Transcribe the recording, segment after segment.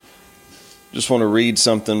Just want to read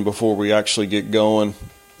something before we actually get going,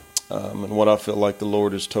 and what I feel like the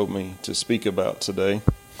Lord has told me to speak about today.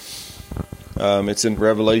 It's in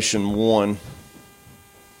Revelation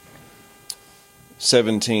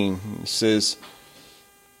 1:17. It says,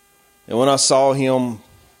 "And when I saw him,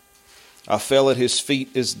 I fell at his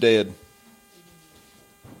feet as dead.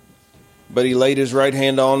 But he laid his right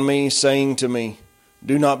hand on me, saying to me,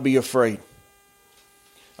 'Do not be afraid.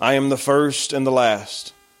 I am the first and the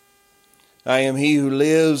last. I am he who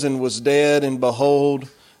lives and was dead, and behold,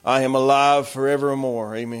 I am alive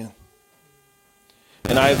forevermore.'" Amen.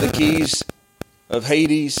 "And I have the keys of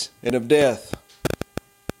Hades and of death.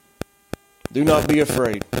 Do not be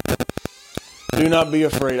afraid. Do not be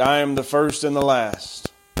afraid. I am the first and the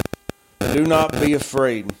last. Do not be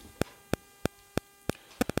afraid."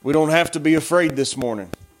 We don't have to be afraid this morning.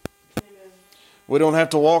 We don't have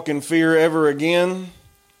to walk in fear ever again,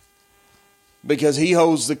 because He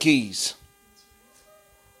holds the keys.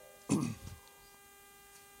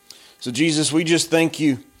 So Jesus, we just thank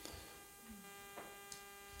You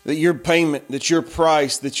that Your payment, that Your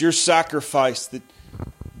price, that Your sacrifice, that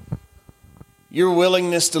Your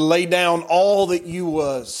willingness to lay down all that You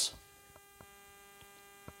was.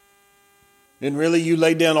 And really You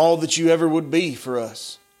laid down all that You ever would be for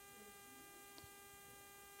us.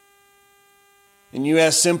 And You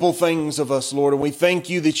ask simple things of us, Lord. And we thank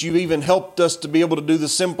You that You even helped us to be able to do the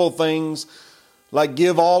simple things, like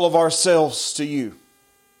give all of ourselves to You.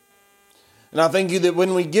 And I thank You that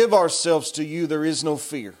when we give ourselves to You, there is no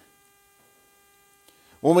fear.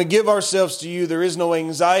 When we give ourselves to You, there is no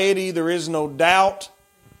anxiety, there is no doubt.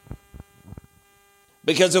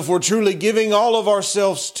 Because if we're truly giving all of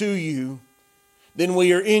ourselves to You, then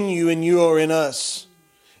we are in You and You are in us.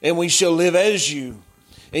 And we shall live as You,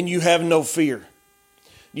 and You have no fear.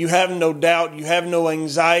 You have no doubt. You have no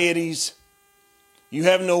anxieties. You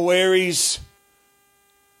have no worries.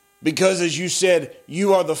 Because as You said,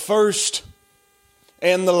 You are the first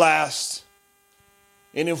and the last.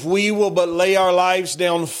 And if we will but lay our lives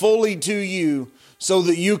down fully to You, so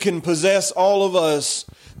that You can possess all of us,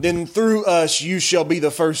 then through us You shall be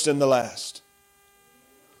the first and the last.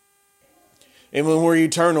 And when we're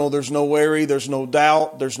eternal, there's no worry, there's no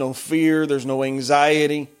doubt, there's no fear, there's no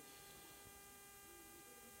anxiety.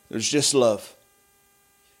 There's just love.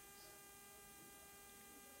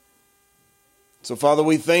 So, Father,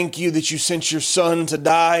 we thank You that You sent Your Son to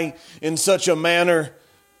die in such a manner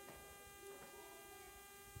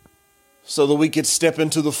so that we could step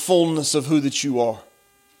into the fullness of who that You are.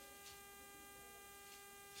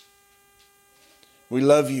 We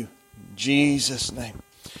love You. In Jesus' name.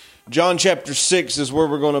 John chapter 6 is where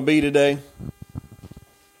we're going to be today.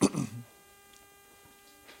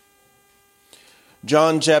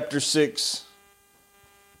 John chapter 6.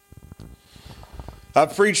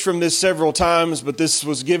 I've preached from this several times, but this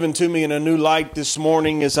was given to me in a new light this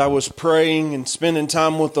morning as I was praying and spending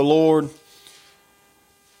time with the Lord.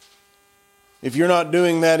 If you're not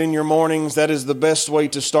doing that in your mornings, that is the best way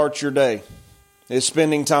to start your day, is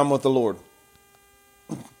spending time with the Lord.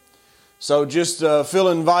 So just feel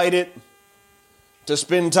invited to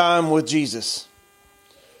spend time with Jesus.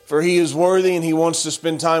 For He is worthy and He wants to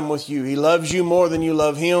spend time with you. He loves you more than you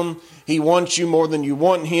love Him. He wants you more than you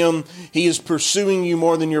want Him. He is pursuing you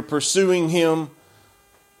more than you're pursuing Him.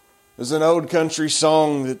 There's an old country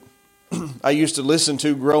song that I used to listen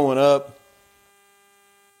to growing up.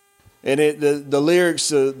 And the lyrics,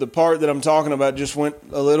 the part that I'm talking about just went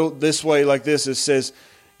a little this way like this. It says,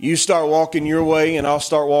 "You start walking your way and I'll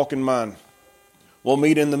start walking mine. We'll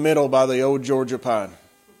meet in the middle by the old Georgia pine."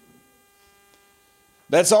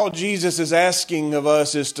 That's all Jesus is asking of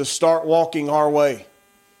us, is to start walking our way.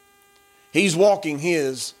 He's walking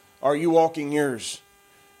His. Are you walking yours?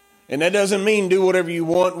 And that doesn't mean do whatever you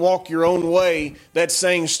want, walk your own way. That's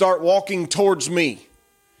saying start walking towards Me.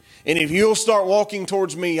 And if you'll start walking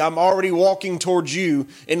towards Me, I'm already walking towards you,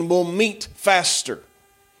 and we'll meet faster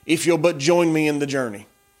if you'll but join Me in the journey.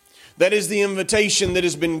 That is the invitation that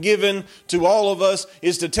has been given to all of us,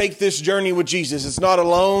 is to take this journey with Jesus. It's not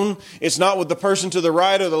alone. It's not with the person to the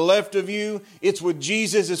right or the left of you. It's with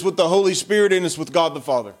Jesus. It's with the Holy Spirit, and it's with God the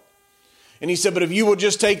Father. And He said, but if you will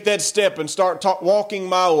just take that step and start walking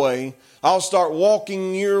My way, I'll start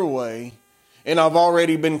walking your way, and I've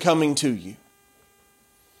already been coming to you.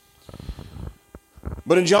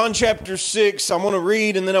 But in John chapter 6, I'm going to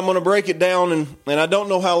read and then I'm going to break it down. And I don't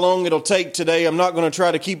know how long it'll take today. I'm not going to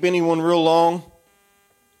try to keep anyone real long.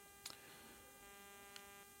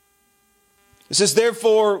 It says,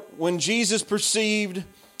 "Therefore, when Jesus perceived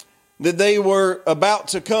that they were about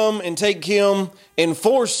to come and take Him and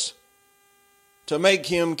force to make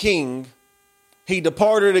Him king, he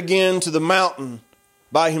departed again to the mountain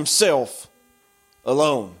by himself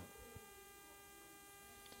alone.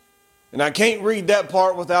 And I can't read that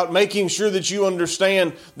part without making sure that you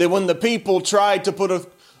understand that when the people tried to put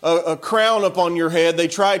a crown upon your head, they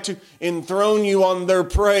tried to enthrone you on their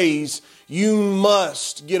praise, you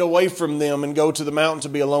must get away from them and go to the mountain to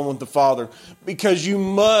be alone with the Father. Because you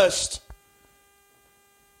must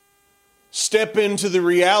step into the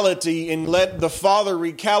reality and let the Father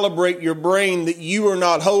recalibrate your brain that you are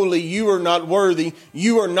not holy, you are not worthy,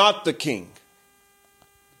 you are not the King.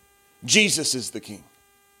 Jesus is the King.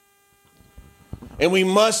 And we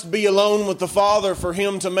must be alone with the Father for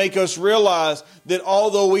Him to make us realize that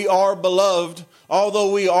although we are beloved,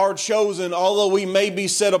 although we are chosen, although we may be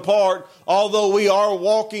set apart, although we are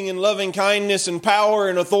walking in loving kindness and power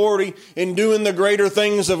and authority and doing the greater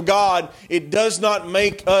things of God, it does not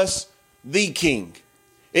make us the King.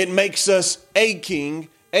 It makes us a king,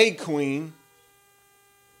 a queen,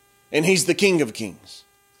 and He's the King of Kings.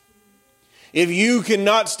 If you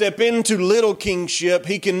cannot step into little kingship,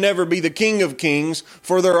 He can never be the King of Kings,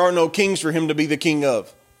 for there are no kings for Him to be the king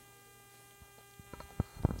of.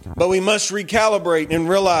 But we must recalibrate and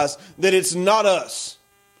realize that it's not us.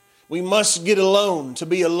 We must get alone to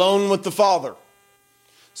be alone with the Father,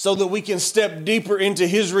 so that we can step deeper into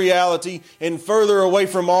His reality and further away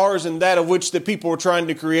from ours and that of which the people are trying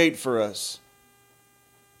to create for us.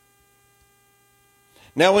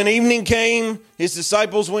 Now when evening came, His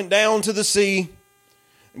disciples went down to the sea,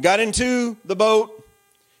 got into the boat,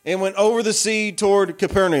 and went over the sea toward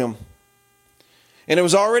Capernaum. And it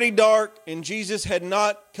was already dark, and Jesus had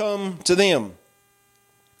not come to them.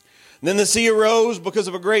 Then the sea arose because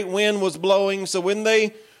of a great wind was blowing. So when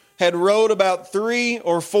they had rowed about 3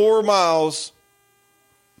 or 4 miles,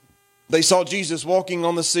 they saw Jesus walking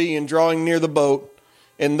on the sea and drawing near the boat,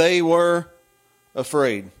 and they were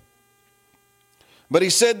afraid. But He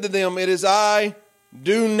said to them, "It is I,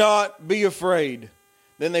 do not be afraid."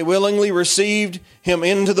 Then they willingly received Him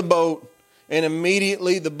into the boat, and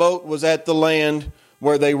immediately the boat was at the land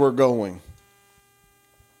where they were going.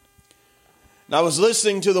 Now, I was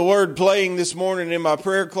listening to the Word playing this morning in my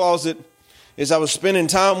prayer closet as I was spending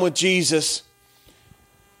time with Jesus.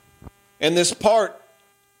 And this part,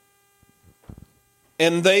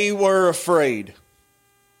 and they were afraid.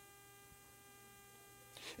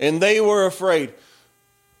 And they were afraid.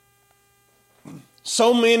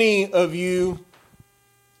 So many of you,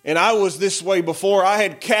 and I was this way before, I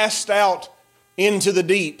had cast out into the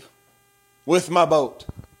deep with my boat.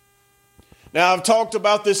 Now, I've talked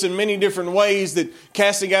about this in many different ways, that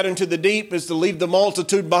casting out into the deep is to leave the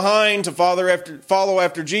multitude behind, to follow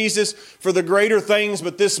after Jesus for the greater things.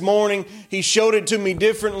 But this morning, He showed it to me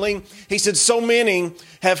differently. He said, so many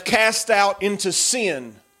have cast out into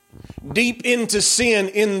sin, deep into sin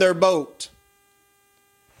in their boat.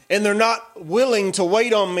 And they're not willing to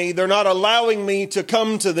wait on me. They're not allowing me to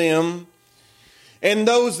come to them. And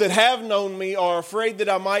those that have known me are afraid that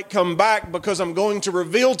I might come back, because I'm going to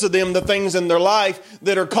reveal to them the things in their life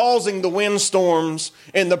that are causing the windstorms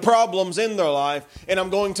and the problems in their life. And I'm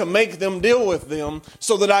going to make them deal with them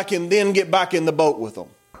so that I can then get back in the boat with them.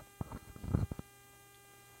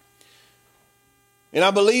 And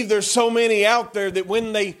I believe there's so many out there that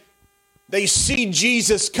when they see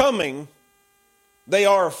Jesus coming, they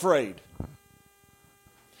are afraid.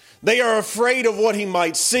 They are afraid of what He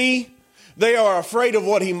might see. They are afraid of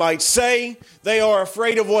what He might say. They are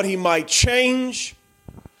afraid of what He might change,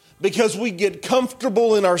 because we get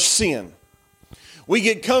comfortable in our sin. We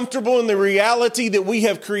get comfortable in the reality that we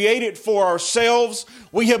have created for ourselves.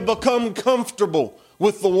 We have become comfortable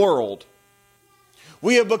with the world.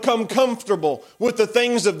 We have become comfortable with the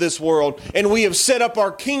things of this world, and we have set up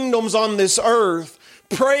our kingdoms on this earth,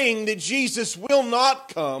 praying that Jesus will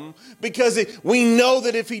not come, because we know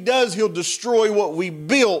that if He does, He'll destroy what we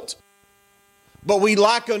built. But we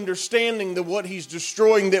lack understanding that what He's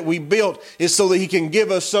destroying that we built is so that He can give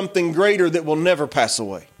us something greater that will never pass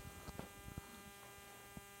away.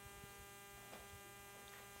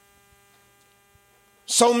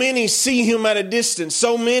 So many see Him at a distance.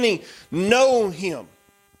 So many know Him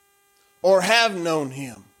or have known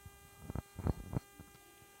Him.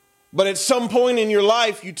 But at some point in your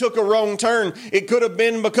life, you took a wrong turn. It could have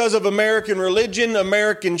been because of American religion,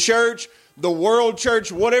 American church, the world church,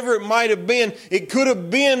 whatever it might have been. It could have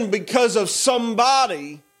been because of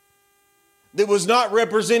somebody that was not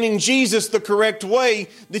representing Jesus the correct way,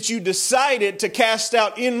 that you decided to cast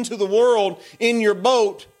out into the world in your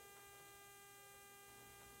boat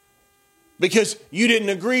because you didn't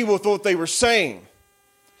agree with what they were saying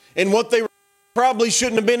and what they probably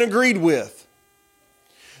shouldn't have been agreed with.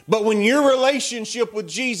 But when your relationship with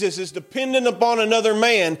Jesus is dependent upon another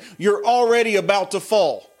man, you're already about to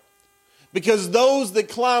fall. Because those that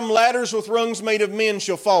climb ladders with rungs made of men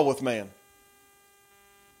shall fall with man.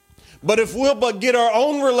 But if we'll but get our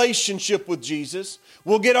own relationship with Jesus,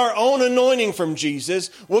 we'll get our own anointing from Jesus,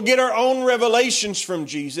 we'll get our own revelations from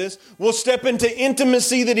Jesus, we'll step into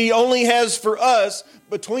intimacy that He only has for us,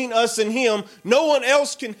 between us and Him. No one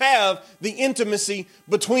else can have the intimacy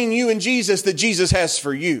between you and Jesus that Jesus has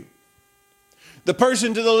for you. The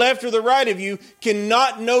person to the left or the right of you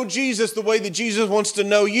cannot know Jesus the way that Jesus wants to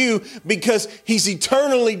know you, because He's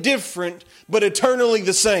eternally different, but eternally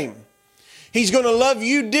the same. He's going to love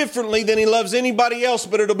you differently than He loves anybody else,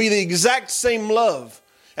 but it'll be the exact same love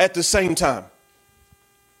at the same time.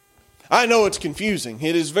 I know it's confusing.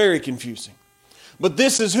 It is very confusing. But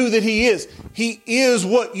this is who that He is. He is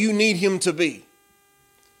what you need Him to be.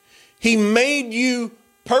 He made you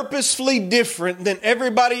purposefully different than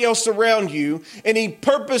everybody else around you, and He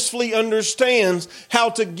purposefully understands how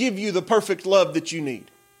to give you the perfect love that you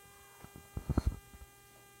need.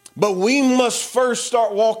 But we must first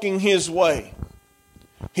start walking His way.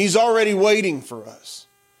 He's already waiting for us.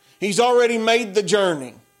 He's already made the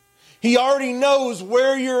journey. He already knows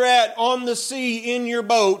where you're at on the sea in your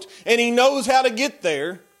boat, and He knows how to get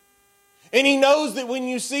there. And He knows that when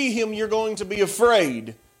you see Him, you're going to be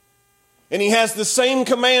afraid. And He has the same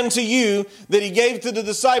command to you that He gave to the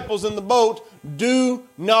disciples in the boat: do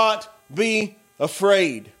not be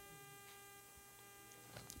afraid.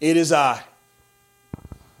 It is I.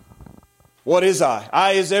 What is I?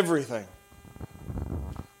 I is everything.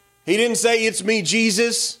 He didn't say it's me,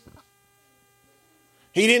 Jesus.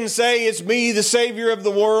 He didn't say it's me, the Savior of the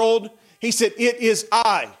world. He said it is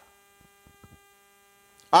I.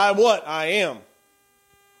 I what? I am.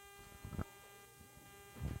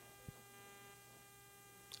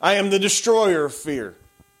 I am the destroyer of fear.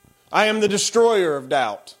 I am the destroyer of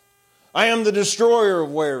doubt. I am the destroyer of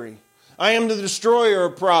worry. I am the destroyer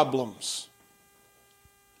of problems.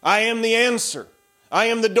 I am the answer. I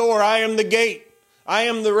am the door. I am the gate. I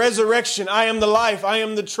am the resurrection. I am the life. I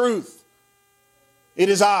am the truth. It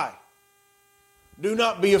is I. Do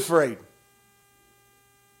not be afraid.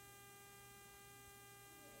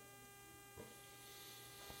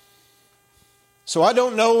 So I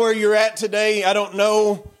don't know where you're at today. I don't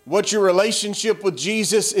know what your relationship with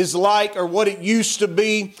Jesus is like, or what it used to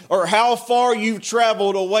be, or how far you've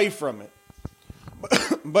traveled away from it.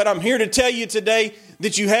 But I'm here to tell you today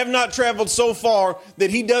that you have not traveled so far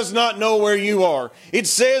that He does not know where you are. It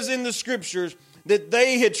says in the Scriptures that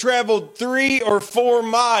they had traveled 3 or 4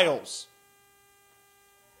 miles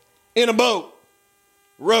in a boat,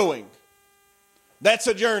 rowing. That's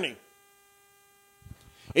a journey.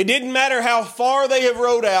 It didn't matter how far they have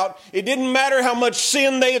rowed out. It didn't matter how much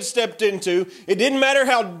sin they had stepped into. It didn't matter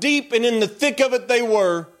how deep and in the thick of it they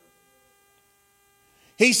were.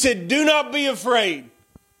 He said, do not be afraid.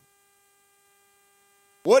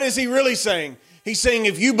 What is He really saying? He's saying,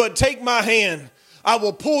 if you but take my hand, I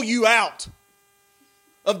will pull you out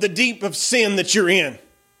of the deep of sin that you're in.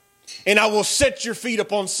 And I will set your feet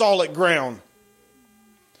upon solid ground.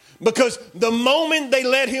 Because the moment they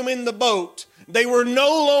let Him in the boat, they were no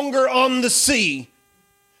longer on the sea.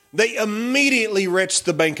 They immediately reached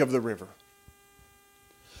the bank of the river.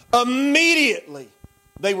 Immediately,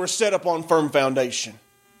 they were set upon firm foundation.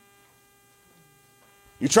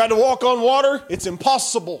 You try to walk on water, it's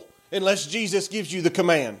impossible unless Jesus gives you the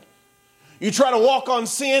command. You try to walk on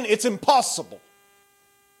sin, it's impossible.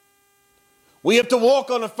 We have to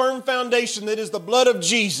walk on a firm foundation that is the blood of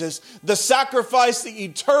Jesus, the sacrifice, the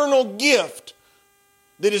eternal gift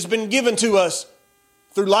that has been given to us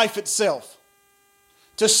through life itself.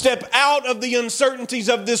 To step out of the uncertainties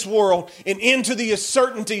of this world and into the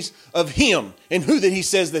certainties of Him and who that He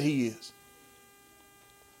says that He is.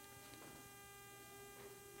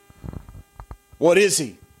 What is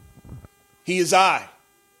He? He is I.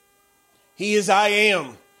 He is I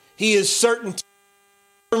am. He is certainty,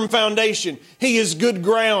 firm foundation. He is good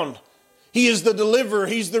ground. He is the deliverer.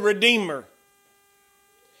 He's the redeemer.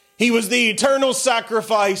 He was the eternal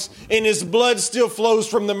sacrifice, and His blood still flows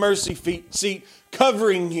from the mercy seat,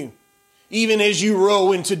 covering you, even as you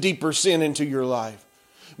roll into deeper sin into your life.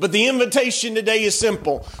 But the invitation today is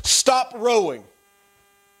simple. Stop rowing.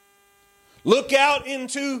 Look out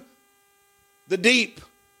into the deep,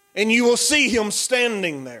 and you will see Him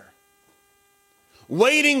standing there,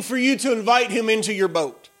 waiting for you to invite Him into your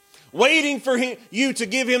boat, waiting for you to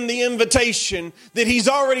give Him the invitation that He's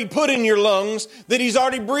already put in your lungs, that He's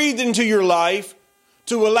already breathed into your life,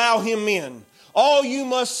 to allow Him in. All you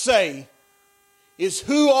must say is,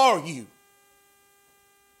 who are you?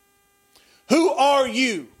 Who are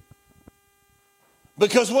you?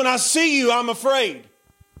 Because when I see you, I'm afraid.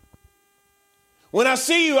 When I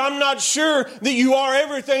see you, I'm not sure that you are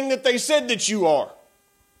everything that they said that you are.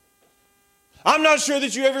 I'm not sure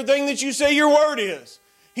that you're everything that you say your word is.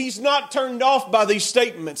 He's not turned off by these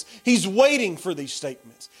statements. He's waiting for these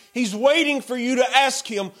statements. He's waiting for you to ask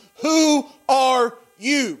him, who are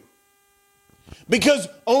you? Because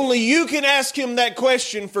only you can ask him that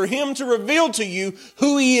question for him to reveal to you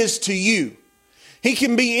who he is to you. He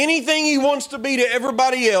can be anything he wants to be to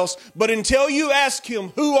everybody else, but until you ask him,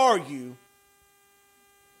 who are you?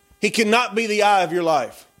 He cannot be the eye of your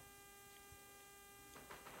life.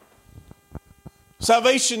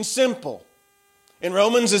 Salvation's simple. In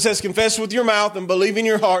Romans it says, confess with your mouth and believe in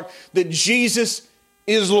your heart that Jesus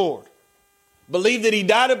is Lord. Believe that he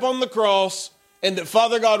died upon the cross and that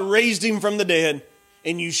Father God raised him from the dead,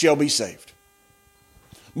 and you shall be saved.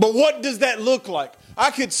 But what does that look like? I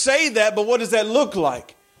could say that, but what does that look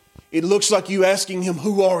like? It looks like you asking him,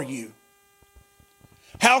 who are you?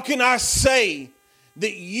 How can I say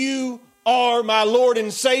that you are my Lord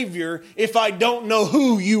and Savior if I don't know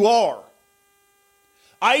who you are?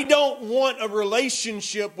 I don't want a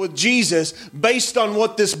relationship with Jesus based on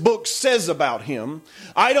what this book says about him.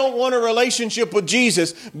 I don't want a relationship with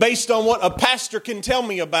Jesus based on what a pastor can tell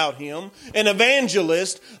me about him, an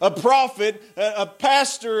evangelist, a prophet, a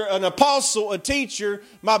pastor, an apostle, a teacher,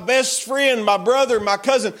 my best friend, my brother, my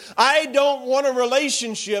cousin. I don't want a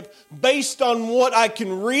relationship based on what I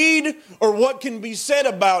can read or what can be said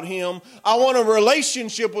about him. I want a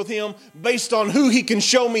relationship with him based on who he can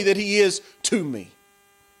show me that he is to me.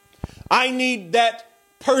 I need that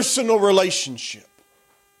personal relationship.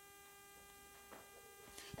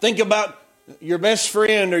 Think about your best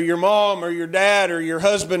friend or your mom or your dad or your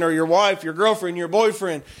husband or your wife, your girlfriend, your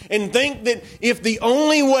boyfriend, and think that if the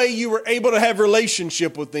only way you were able to have a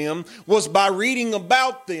relationship with them was by reading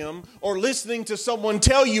about them or listening to someone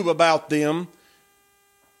tell you about them,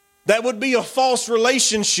 that would be a false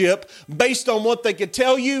relationship based on what they could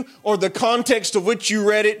tell you or the context of which you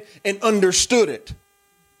read it and understood it.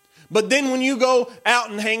 But then when you go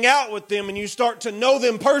out and hang out with them and you start to know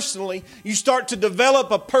them personally, you start to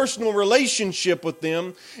develop a personal relationship with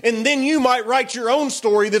them, and then you might write your own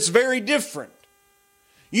story that's very different.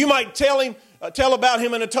 You might tell about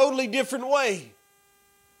him in a totally different way.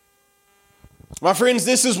 My friends,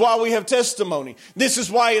 this is why we have testimony. This is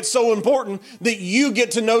why it's so important that you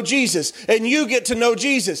get to know Jesus, and you get to know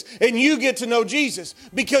Jesus, and you get to know Jesus,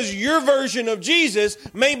 because your version of Jesus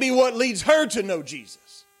may be what leads her to know Jesus.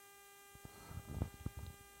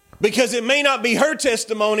 Because it may not be her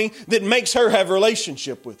testimony that makes her have a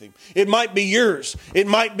relationship with him. It might be yours. It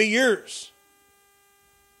might be yours.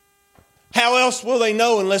 How else will they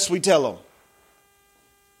know unless we tell them?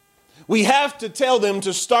 We have to tell them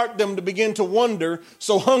to start them to begin to wonder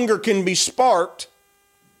so hunger can be sparked,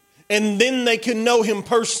 and then they can know him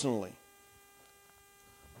personally.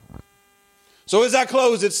 So as I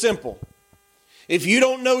close, it's simple. If you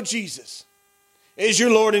don't know Jesus as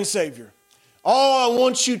your Lord and Savior, all I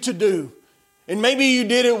want you to do, and maybe you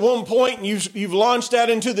did at one point and you've launched out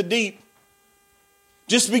into the deep,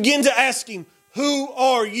 just begin to ask him, who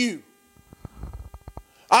are you?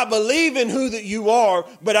 I believe in who that you are,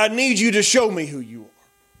 but I need you to show me who you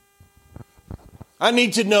are. I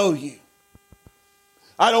need to know you.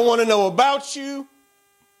 I don't want to know about you.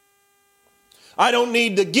 I don't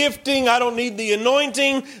need the gifting. I don't need the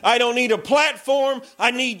anointing. I don't need a platform.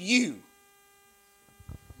 I need you.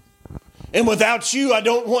 And without you, I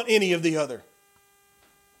don't want any of the other.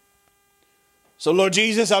 So, Lord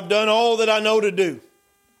Jesus, I've done all that I know to do.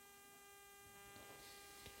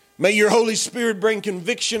 May your Holy Spirit bring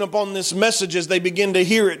conviction upon this message as they begin to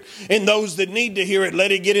hear it. And those that need to hear it,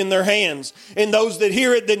 let it get in their hands. And those that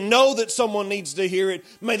hear it, that know that someone needs to hear it,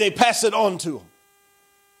 may they pass it on to them.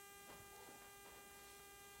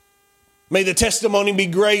 May the testimony be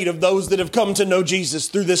great of those that have come to know Jesus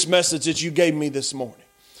through this message that you gave me this morning.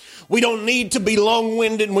 We don't need to be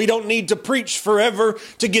long-winded, and we don't need to preach forever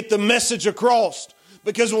to get the message across.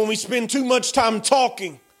 Because when we spend too much time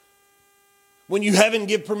talking, when you haven't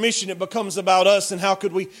given permission, it becomes about us, and how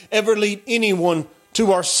could we ever lead anyone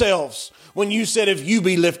to ourselves when you said, if you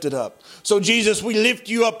be lifted up. So Jesus, we lift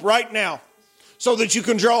you up right now so that you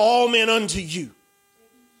can draw all men unto you.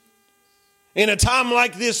 In a time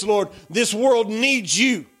like this, Lord, this world needs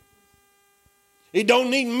you. It don't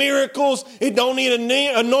need miracles. It don't need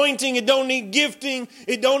anointing. It don't need gifting.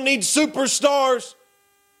 It don't need superstars.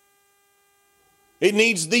 It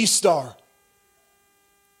needs the star.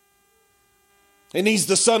 It needs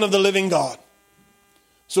the Son of the living God.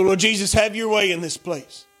 So, Lord Jesus, have your way in this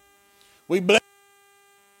place. We bless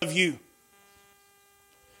you.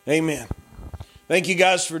 Amen. Thank you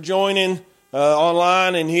guys for joining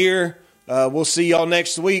online and here. We'll see y'all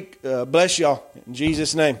next week. Bless y'all in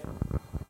Jesus' name.